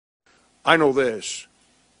I know this.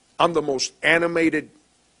 I'm the most animated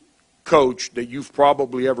coach that you've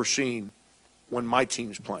probably ever seen when my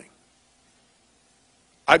team's playing.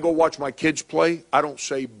 I go watch my kids play. I don't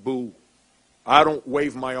say boo. I don't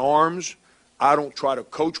wave my arms. I don't try to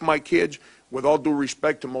coach my kids. With all due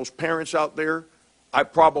respect to most parents out there, I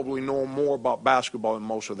probably know more about basketball than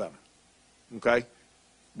most of them. Okay?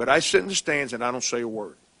 But I sit in the stands and I don't say a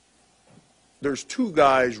word. There's two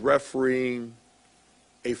guys refereeing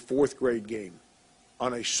a fourth grade game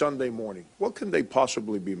on a Sunday morning. What can they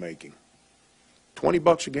possibly be making?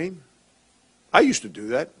 $20 a game? I used to do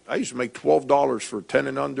that. I used to make $12 for 10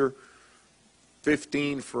 and under,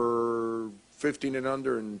 15 for 15 and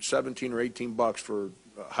under, and 17 or 18 bucks for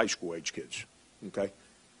high school age kids. Okay?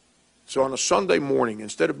 So on a Sunday morning,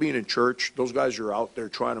 instead of being in church, those guys are out there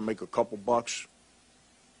trying to make a couple bucks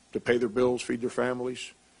to pay their bills, feed their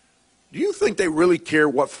families. Do you think they really care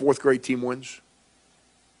what fourth grade team wins?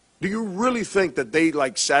 Do you really think that they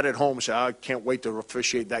sat at home and said, I can't wait to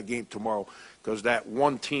officiate that game tomorrow because that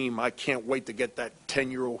one team, I can't wait to get that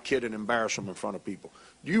 10-year-old kid and embarrass them in front of people?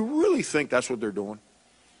 Do you really think that's what they're doing?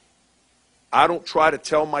 I don't try to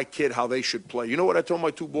tell my kid how they should play. You know what I tell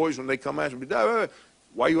my two boys when they come ask me, Dad,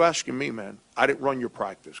 why are you asking me, man? I didn't run your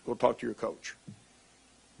practice. Go talk to your coach.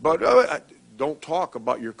 But don't talk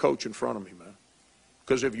about your coach in front of me, man.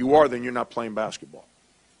 Because if you are, then you're not playing basketball.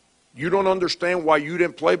 You don't understand why you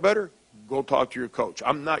didn't play better? Go talk to your coach.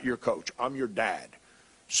 I'm not your coach. I'm your dad.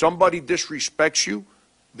 Somebody disrespects you,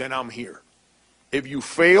 then I'm here. If you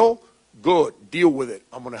fail, good. Deal with it.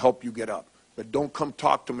 I'm going to help you get up. But don't come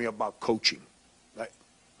talk to me about coaching.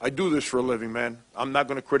 I do this for a living, man. I'm not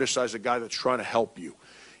going to criticize a guy that's trying to help you.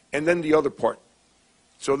 And then the other part.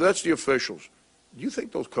 So that's the officials. Do you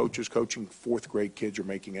think those coaches coaching fourth grade kids are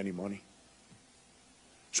making any money?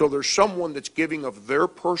 So there's someone that's giving of their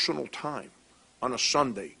personal time on a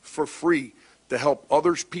Sunday for free to help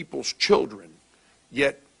other people's children,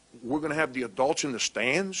 yet we're going to have the adults in the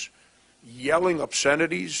stands yelling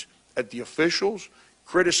obscenities at the officials,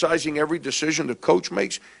 criticizing every decision the coach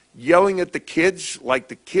makes, yelling at the kids like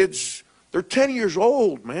the kids, they're 10 years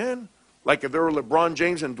old, man. Like if there were LeBron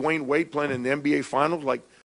James and Dwayne Wade playing in the NBA Finals, like